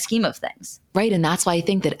grand scheme of things. Right. And that's why I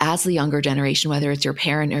think that as the younger generation, whether it's your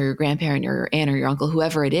parent or your grandparent or your aunt or your uncle,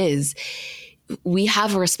 whoever it is, we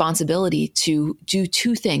have a responsibility to do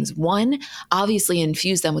two things. One, obviously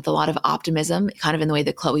infuse them with a lot of optimism, kind of in the way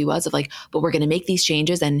that Chloe was, of like, but we're going to make these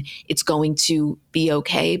changes and it's going to be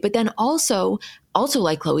okay. But then also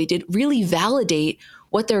like Chloe did, really validate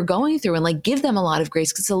what they're going through and like give them a lot of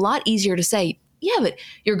grace, because it's a lot easier to say, yeah, but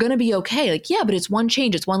you're going to be okay. Like, yeah, but it's one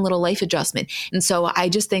change. It's one little life adjustment. And so I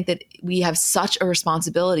just think that we have such a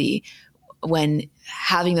responsibility when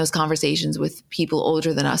having those conversations with people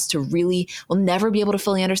older than us to really, we'll never be able to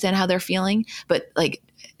fully understand how they're feeling, but like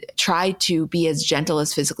try to be as gentle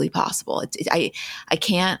as physically possible. I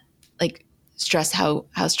can't like stress how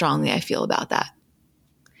strongly I feel about that.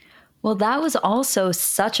 Well, that was also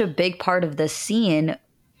such a big part of the scene.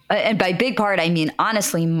 And by big part, I mean,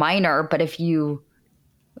 honestly, minor. But if you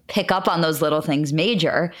pick up on those little things,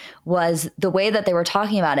 major, was the way that they were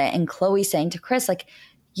talking about it. And Chloe saying to Kris, like,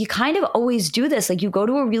 you kind of always do this. Like you go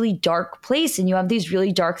to a really dark place and you have these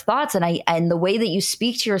really dark thoughts. And the way that you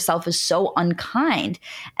speak to yourself is so unkind.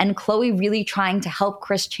 And Chloe really trying to help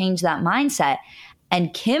Kris change that mindset.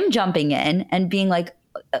 And Kim jumping in and being like,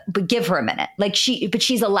 but give her a minute. Like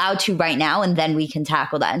she's allowed to right now, and then we can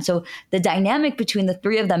tackle that. And so the dynamic between the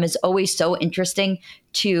three of them is always so interesting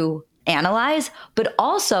to analyze, but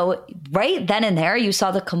also right then and there, you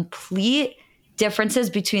saw the complete differences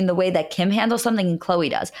between the way that Kim handles something and Chloe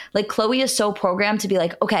does. Like Chloe is so programmed to be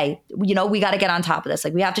like, okay, we got to get on top of this.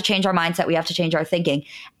 Like we have to change our mindset. We have to change our thinking.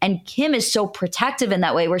 And Kim is so protective in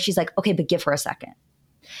that way where she's like, okay, but give her a second.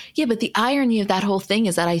 Yeah, but the irony of that whole thing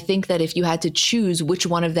is that I think that if you had to choose which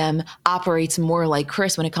one of them operates more like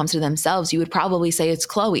Kris when it comes to themselves, you would probably say it's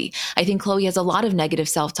Chloe. I think Chloe has a lot of negative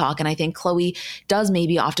self-talk, and I think Chloe does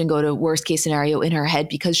maybe often go to worst case scenario in her head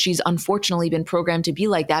because she's unfortunately been programmed to be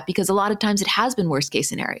like that, because a lot of times it has been worst case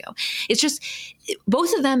scenario. It's just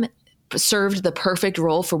both of them served the perfect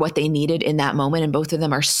role for what they needed in that moment. And both of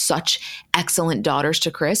them are such excellent daughters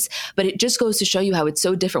to Kris. But it just goes to show you how it's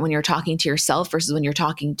so different when you're talking to yourself versus when you're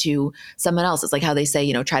talking to someone else. It's like how they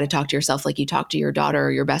say, try to talk to yourself like you talk to your daughter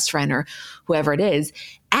or your best friend or whoever it is.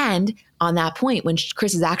 And on that point, when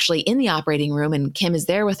Kris is actually in the operating room and Kim is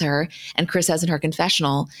there with her, and Kris has in her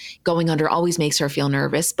confessional, going under always makes her feel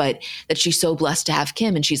nervous, but that she's so blessed to have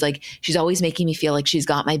Kim. And she's like, she's always making me feel like she's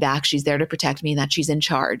got my back. She's there to protect me and that she's in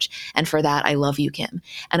charge. And for that, I love you, Kim.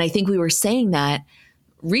 And I think we were saying that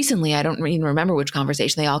recently. I don't even remember which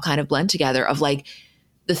conversation. They all kind of blend together of like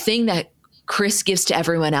the thing that Kris gives to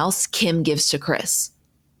everyone else, Kim gives to Kris.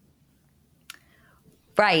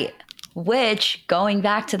 Right. Which, going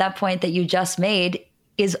back to that point that you just made,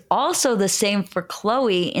 is also the same for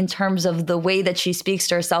Chloe in terms of the way that she speaks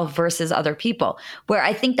to herself versus other people, where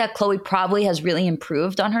I think that Chloe probably has really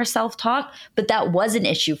improved on her self-talk, but that was an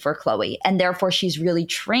issue for Chloe. And therefore, she's really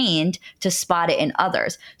trained to spot it in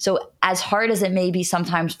others. So as hard as it may be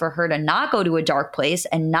sometimes for her to not go to a dark place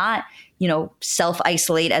and not,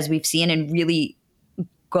 self-isolate as we've seen and really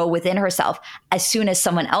go within herself, as soon as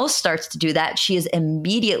someone else starts to do that, she is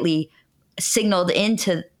immediately signaled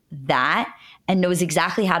into that and knows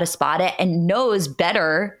exactly how to spot it and knows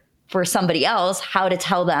better for somebody else how to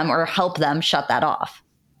tell them or help them shut that off.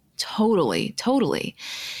 Totally.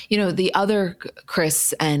 The other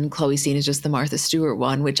Kris and Chloe scene is just the Martha Stewart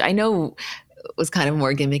one, which I know was kind of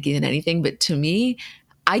more gimmicky than anything. But to me,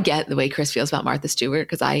 I get the way Kris feels about Martha Stewart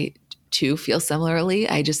because I too feel similarly.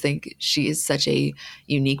 I just think she is such a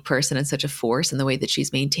unique person and such a force, and the way that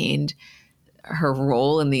she's maintained her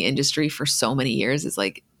role in the industry for so many years is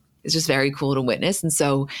like, it's just very cool to witness. And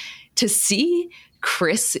so to see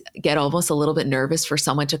Kris get almost a little bit nervous for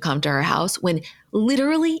someone to come to her house when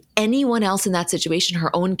literally anyone else in that situation,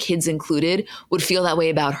 her own kids included, would feel that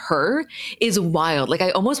way about her is wild. Like,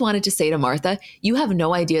 I almost wanted to say to Martha, you have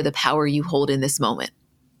no idea the power you hold in this moment.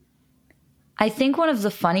 I think one of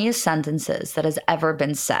the funniest sentences that has ever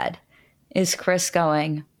been said is Kris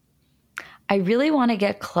going, I really want to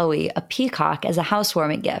get Khloe a peacock as a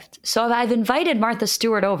housewarming gift. So I've invited Martha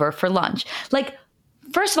Stewart over for lunch. Like,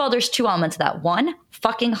 first of all, there's two elements of that. One,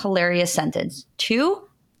 fucking hilarious sentence. Two,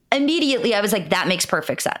 immediately I was like, that makes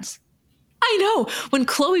perfect sense. I know. When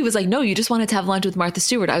Khloe was like, no, you just wanted to have lunch with Martha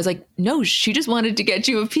Stewart, I was like, no, she just wanted to get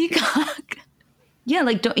you a peacock. Yeah,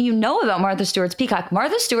 like, don't you know about Martha Stewart's peacock?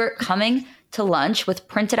 Martha Stewart coming to lunch with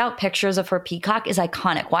printed out pictures of her peacock is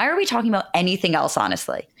iconic. Why are we talking about anything else,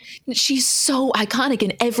 honestly? She's so iconic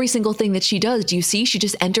in every single thing that she does. Do you see? She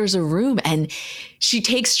just enters a room and she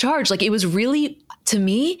takes charge. Like, it was really, to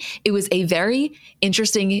me, it was a very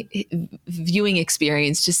interesting viewing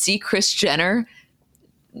experience to see Kris Jenner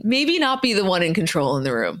maybe not be the one in control in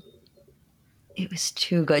the room. It was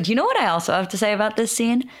too good. You know what I also have to say about this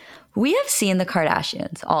scene? We have seen the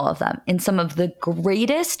Kardashians, all of them, in some of the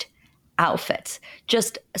greatest outfits,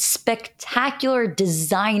 just spectacular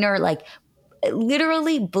designer, like it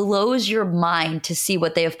literally blows your mind to see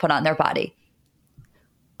what they have put on their body.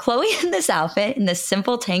 Khloe in this outfit, in this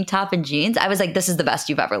simple tank top and jeans, I was like, this is the best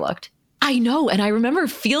you've ever looked. I know. And I remember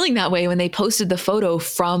feeling that way when they posted the photo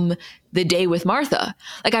from the day with Martha.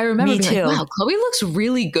 Like, I remember being like, wow, Khloe looks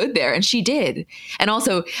really good there. And she did. And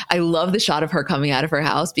also, I love the shot of her coming out of her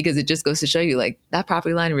house because it just goes to show you, like, that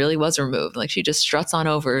property line really was removed. Like, she just struts on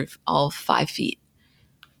over all 5 feet.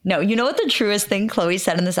 No, you know what the truest thing Khloe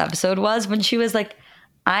said in this episode was? When she was like,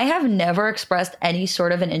 I have never expressed any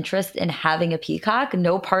sort of an interest in having a peacock.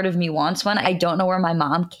 No part of me wants one. I don't know where my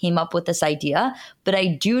mom came up with this idea, but I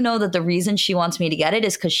do know that the reason she wants me to get it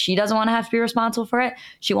is because she doesn't want to have to be responsible for it.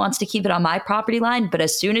 She wants to keep it on my property line. But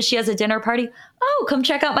as soon as she has a dinner party, oh, come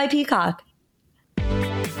check out my peacock.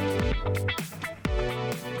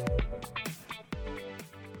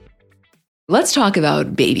 Let's talk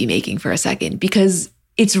about baby making for a second, because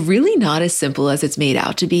it's really not as simple as it's made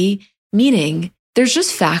out to be, meaning there's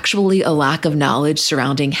just factually a lack of knowledge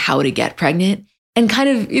surrounding how to get pregnant. And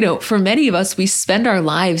kind of, for many of us, we spend our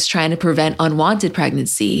lives trying to prevent unwanted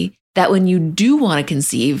pregnancy, that when you do want to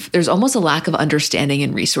conceive, there's almost a lack of understanding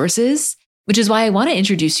and resources, which is why I want to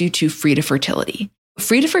introduce you to Frida Fertility.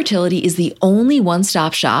 Frida Fertility is the only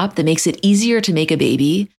one-stop shop that makes it easier to make a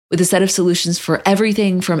baby, with a set of solutions for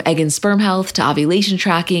everything from egg and sperm health to ovulation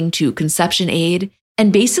tracking to conception aid.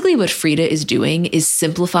 And basically what Frida is doing is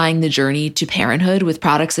simplifying the journey to parenthood with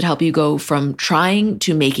products that help you go from trying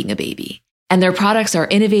to making a baby. And their products are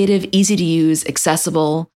innovative, easy to use,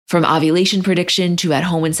 accessible, from ovulation prediction to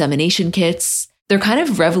at-home insemination kits. They're kind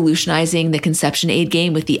of revolutionizing the conception aid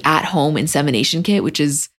game with the at-home insemination kit, which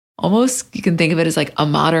is almost, you can think of it as like a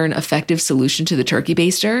modern, effective solution to the turkey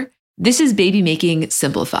baster. This is baby making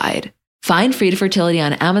simplified. Find Frida Fertility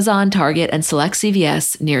on Amazon, Target, and select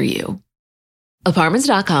CVS near you.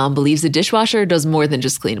 Apartments.com believes a dishwasher does more than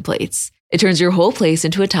just clean plates. It turns your whole place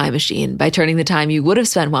into a time machine by turning the time you would have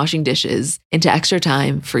spent washing dishes into extra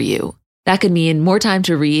time for you. That could mean more time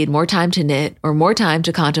to read, more time to knit, or more time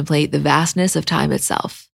to contemplate the vastness of time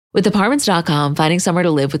itself. With Apartments.com, finding somewhere to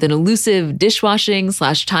live with an elusive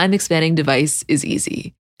dishwashing/time expanding device is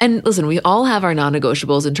easy. And listen, we all have our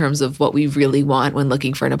non-negotiables in terms of what we really want when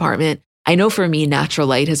looking for an apartment. I know for me, natural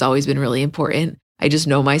light has always been really important. I just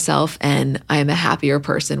know myself, and I am a happier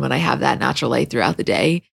person when I have that natural light throughout the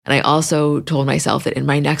day. And I also told myself that in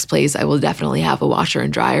my next place, I will definitely have a washer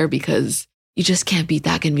and dryer, because you just can't beat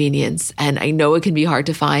that convenience. And I know it can be hard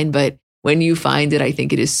to find, but when you find it, I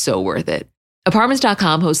think it is so worth it.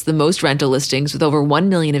 Apartments.com hosts the most rental listings with over 1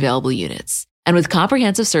 million available units. And with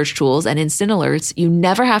comprehensive search tools and instant alerts, you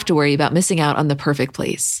never have to worry about missing out on the perfect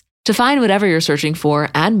place. To find whatever you're searching for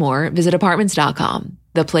and more, visit Apartments.com,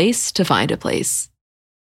 the place to find a place.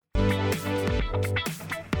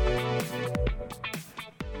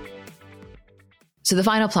 So the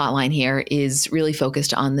final plot line here is really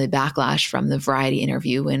focused on the backlash from the Variety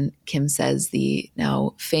interview when Kim says the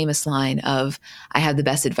now famous line of, I have the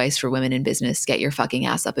best advice for women in business, get your fucking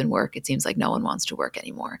ass up and work. It seems like no one wants to work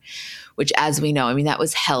anymore, which, as we know, I mean, that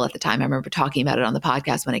was hell at the time. I remember talking about it on the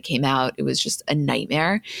podcast when it came out. It was just a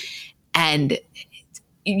nightmare. And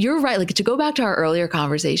you're right. Like, to go back to our earlier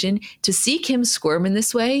conversation, to see Kim squirm in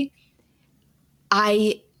this way,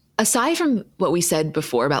 aside from what we said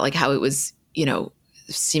before about like how it was,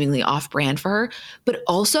 seemingly off brand for her, but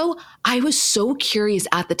also I was so curious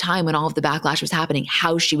at the time when all of the backlash was happening,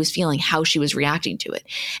 how she was feeling, how she was reacting to it.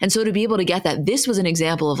 And so to be able to get that, this was an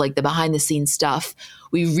example of like the behind the scenes stuff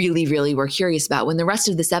we really, really were curious about. When the rest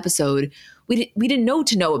of this episode, we didn't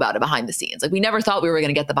know about it behind the scenes. Like we never thought we were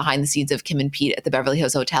going to get the behind the scenes of Kim and Pete at the Beverly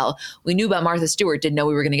Hills Hotel. We knew about Martha Stewart, didn't know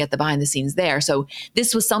we were going to get the behind the scenes there. So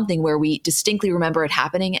this was something where we distinctly remember it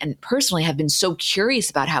happening and personally have been so curious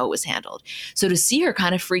about how it was handled. So to see her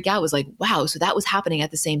kind of freak out was like, wow, so that was happening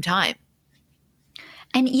at the same time.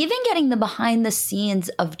 And even getting the behind the scenes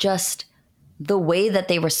of just the way that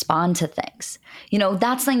they respond to things.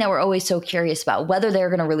 That's something that we're always so curious about, whether they're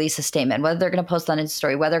going to release a statement, whether they're going to post on Instagram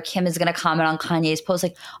story, whether Kim is going to comment on Kanye's post.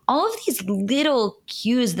 Like all of these little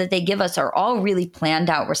cues that they give us are all really planned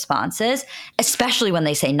out responses, especially when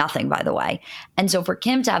they say nothing, by the way. And so for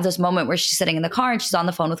Kim to have this moment where she's sitting in the car and she's on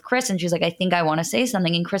the phone with Chris and she's like, I think I want to say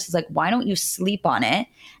something. And Chris is like, why don't you sleep on it?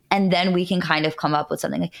 And then we can kind of come up with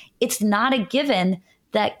something. Like, it's not a given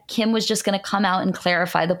that Kim was just going to come out and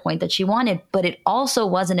clarify the point that she wanted. But it also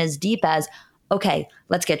wasn't as deep as, okay,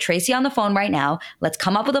 let's get Tracy on the phone right now. Let's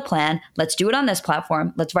come up with a plan. Let's do it on this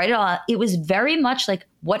platform. Let's write it all out. It was very much like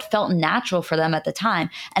what felt natural for them at the time.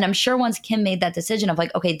 And I'm sure once Kim made that decision of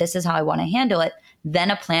like, okay, this is how I want to handle it,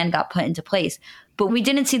 then a plan got put into place. But we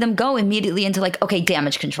didn't see them go immediately into like, okay,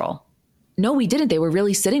 damage control. No, we didn't. They were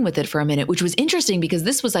really sitting with it for a minute, which was interesting because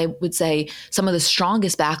this was, I would say, some of the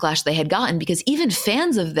strongest backlash they had gotten because even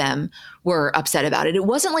fans of them were upset about it. It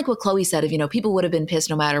wasn't like what Chloe said of, people would have been pissed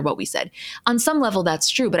no matter what we said. On some level, that's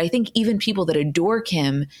true. But I think even people that adore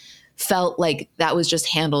Kim felt like that was just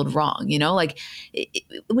handled wrong. Like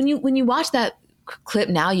when you watch that clip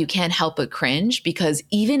now, you can't help but cringe because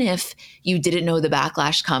even if you didn't know the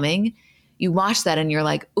backlash coming, you watch that and you're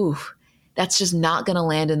like, ooh, that's just not going to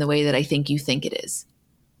land in the way that I think you think it is.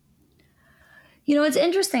 It's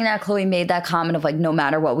interesting that Chloe made that comment of like, no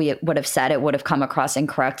matter what we would have said, it would have come across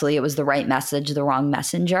incorrectly. It was the right message, the wrong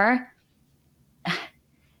messenger.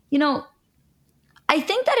 I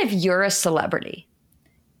think that if you're a celebrity,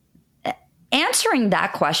 answering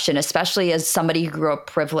that question, especially as somebody who grew up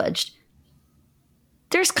privileged,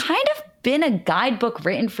 there's kind of been a guidebook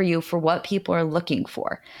written for you for what people are looking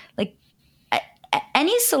for. Like,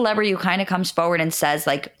 any celebrity who kind of comes forward and says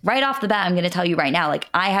like right off the bat, I'm going to tell you right now, like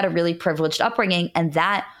I had a really privileged upbringing and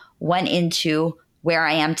that went into where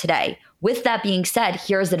I am today. With that being said,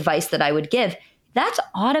 here's advice that I would give. That's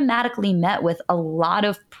automatically met with a lot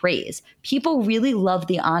of praise. People really love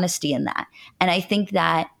the honesty in that. And I think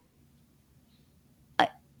that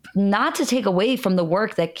not to take away from the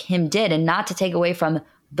work that Kim did and not to take away from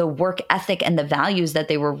the work ethic and the values that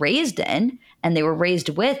they were raised in and they were raised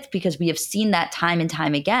with, because we have seen that time and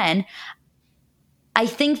time again. I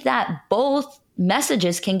think that both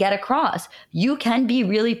messages can get across. You can be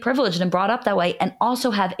really privileged and brought up that way and also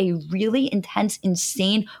have a really intense,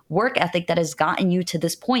 insane work ethic that has gotten you to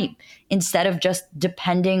this point instead of just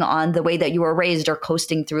depending on the way that you were raised or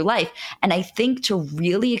coasting through life. And I think to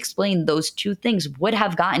really explain those two things would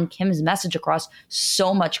have gotten Kim's message across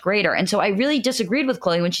so much greater. And so I really disagreed with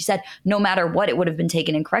Chloe when she said no matter what, it would have been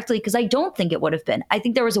taken incorrectly, because I don't think it would have been. I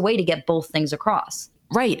think there was a way to get both things across.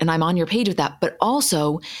 Right. And I'm on your page with that. But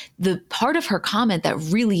also the part of her comment that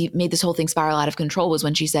really made this whole thing spiral out of control was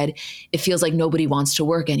when she said, it feels like nobody wants to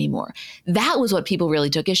work anymore. That was what people really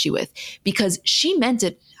took issue with, because she meant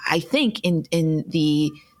it, I think, in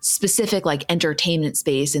the specific like entertainment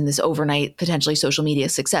space in this overnight potentially social media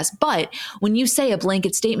success. But when you say a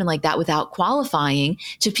blanket statement like that without qualifying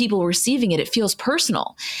to people receiving it, it feels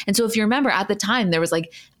personal. And so if you remember at the time, there was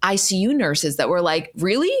like ICU nurses that were like,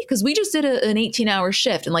 really? Because we just did an 18-hour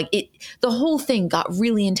shift. And like the whole thing got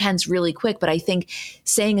really intense really quick. But I think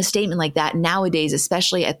saying a statement like that nowadays,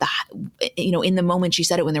 especially at in the moment she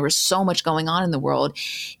said it when there was so much going on in the world,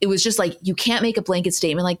 it was just like, you can't make a blanket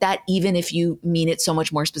statement like that, even if you mean it so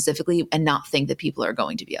much more specifically and not think that people are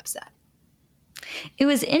going to be upset. It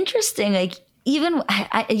was interesting. Like, even,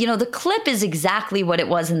 the clip is exactly what it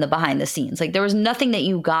was in the behind the scenes. Like, there was nothing that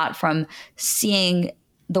you got from seeing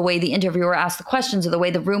the way the interviewer asked the questions or the way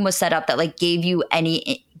the room was set up that like gave you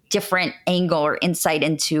any different angle or insight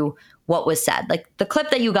into what was said. Like, the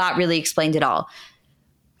clip that you got really explained it all.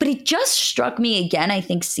 But it just struck me again, I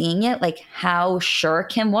think, seeing it, like how sure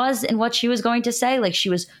Kim was in what she was going to say. Like, she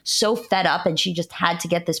was so fed up and she just had to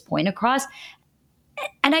get this point across.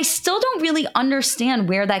 And I still don't really understand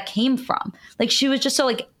where that came from. Like, she was just so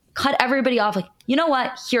like, cut everybody off. Like, you know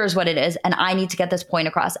what? Here's what it is. And I need to get this point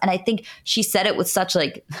across. And I think she said it with such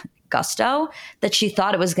like gusto that she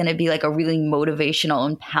thought it was going to be like a really motivational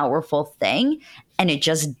and powerful thing. And it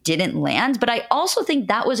just didn't land. But I also think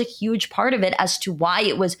that was a huge part of it as to why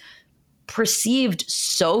it was perceived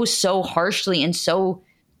so harshly and so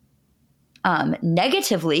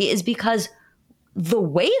negatively, is because the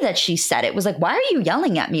way that she said it was like, why are you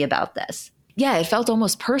yelling at me about this? Yeah, it felt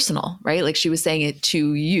almost personal, right? Like she was saying it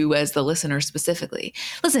to you as the listener specifically.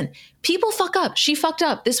 Listen, people fuck up. She fucked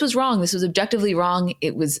up. This was wrong. This was objectively wrong.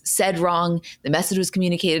 It was said wrong. The message was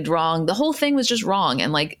communicated wrong. The whole thing was just wrong.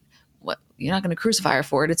 And like, what? You're not going to crucify her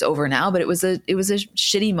for it. It's over now. But it was a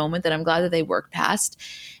shitty moment that I'm glad that they worked past.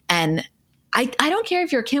 And I don't care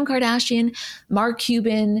if you're Kim Kardashian, Mark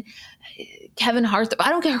Cuban, Kevin Hart. I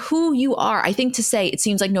don't care who you are. I think to say it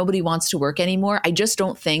seems like nobody wants to work anymore. I just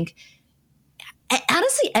don't think.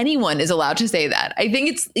 Honestly, anyone is allowed to say that. I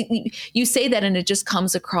think you say that and it just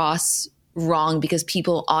comes across wrong because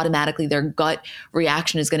people automatically, their gut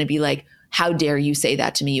reaction is going to be like, how dare you say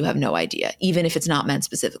that to me? You have no idea, even if it's not meant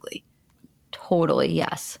specifically. Totally,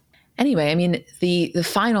 yes. Anyway, I mean, the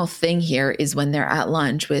final thing here is when they're at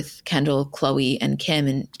lunch with Kendall, Chloe, and Kim,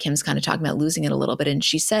 and Kim's kind of talking about losing it a little bit. And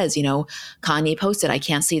she says, you know, Kanye posted, I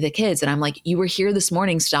can't see the kids. And I'm like, you were here this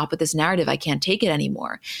morning. Stop with this narrative. I can't take it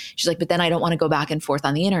anymore. She's like, but then I don't want to go back and forth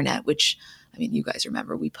on the internet, which, I mean, you guys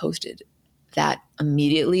remember we posted that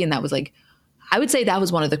immediately. And that was like, I would say that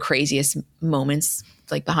was one of the craziest moments,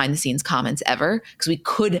 like behind the scenes comments ever, because we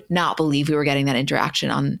could not believe we were getting that interaction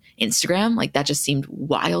on Instagram. Like that just seemed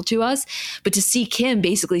wild to us. But to see Kim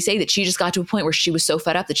basically say that she just got to a point where she was so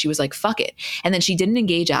fed up that she was like, fuck it. And then she didn't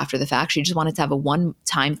engage after the fact. She just wanted to have a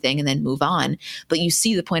one-time thing and then move on. But you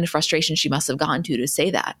see the point of frustration she must have gotten to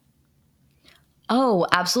say that. Oh,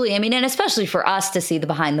 absolutely. I mean, and especially for us to see the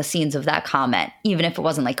behind the scenes of that comment, even if it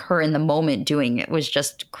wasn't like her in the moment doing it, was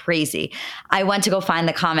just crazy. I went to go find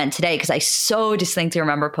the comment today because I so distinctly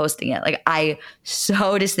remember posting it. Like I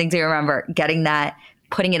so distinctly remember getting that,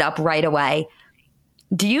 putting it up right away.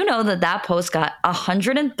 Do you know that post got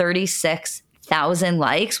 136,000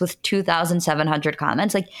 likes with 2,700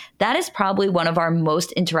 comments? Like that is probably one of our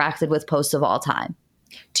most interacted with posts of all time.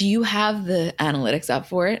 Do you have the analytics up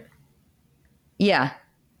for it? Yeah.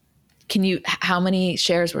 How many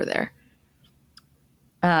shares were there?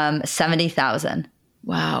 70,000.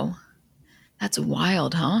 Wow. That's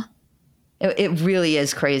wild, huh? It really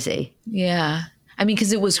is crazy. Yeah. I mean,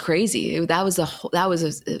 because it was crazy.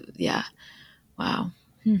 Yeah. Wow.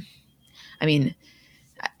 I mean,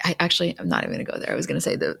 I'm not even going to go there. I was going to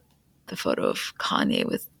say the photo of Kanye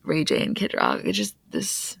with Ray J and Kid Rock. It's just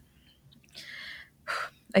this.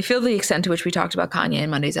 I feel the extent to which we talked about Kanye in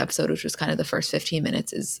Monday's episode, which was kind of the first 15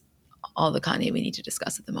 minutes, is all the Kanye we need to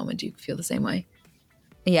discuss at the moment. Do you feel the same way?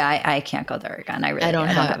 Yeah, I can't go there again. I don't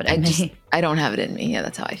have it in me. I don't have it in me. Yeah,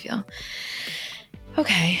 that's how I feel.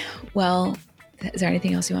 Okay. Well, is there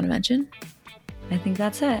anything else you want to mention? I think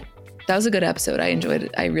that's it. That was a good episode. I enjoyed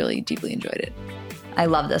it. I really deeply enjoyed it. I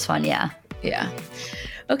love this one. Yeah. Yeah.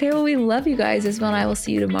 Okay. Well, we love you guys. Isabel and I will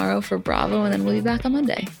see you tomorrow for Bravo, and then we'll be back on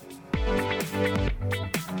Monday.